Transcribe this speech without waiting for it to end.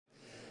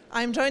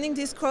I'm joining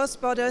this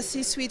cross-border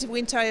C-suite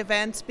winter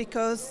event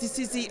because this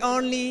is the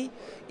only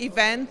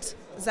event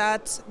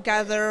that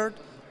gathered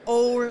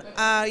all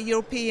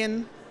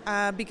European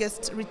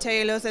biggest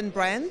retailers and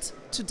brands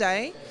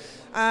today.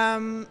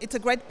 It's a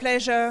great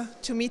pleasure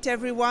to meet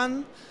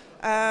everyone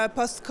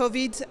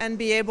post-COVID and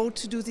be able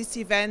to do this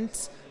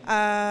event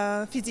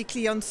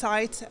physically on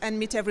site and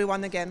meet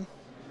everyone again.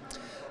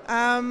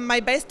 My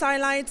best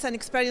highlights and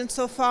experience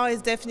so far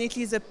is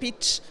definitely the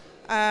pitch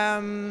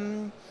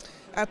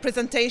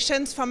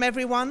presentations from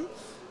everyone.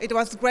 It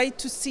was great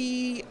to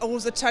see all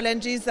the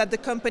challenges that the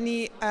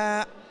company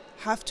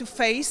have to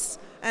face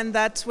and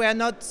that we are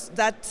not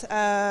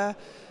that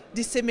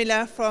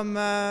dissimilar from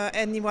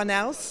anyone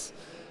else.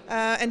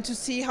 And to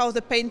see how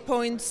the pain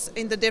points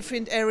in the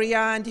different area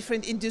and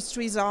different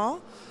industries are,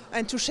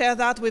 and to share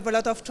that with a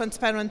lot of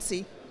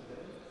transparency.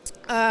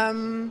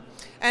 And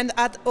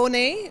at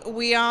Oney,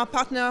 we are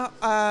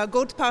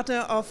gold partner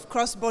of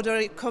cross-border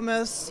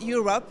e-commerce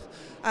Europe,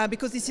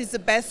 because this is the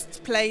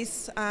best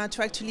place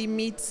to actually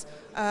meet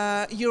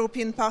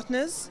European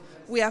partners.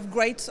 We have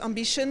great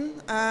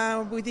ambition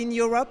within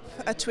Europe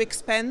to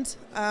expand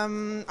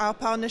our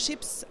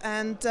partnerships,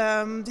 and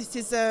this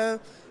is the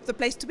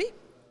place to be.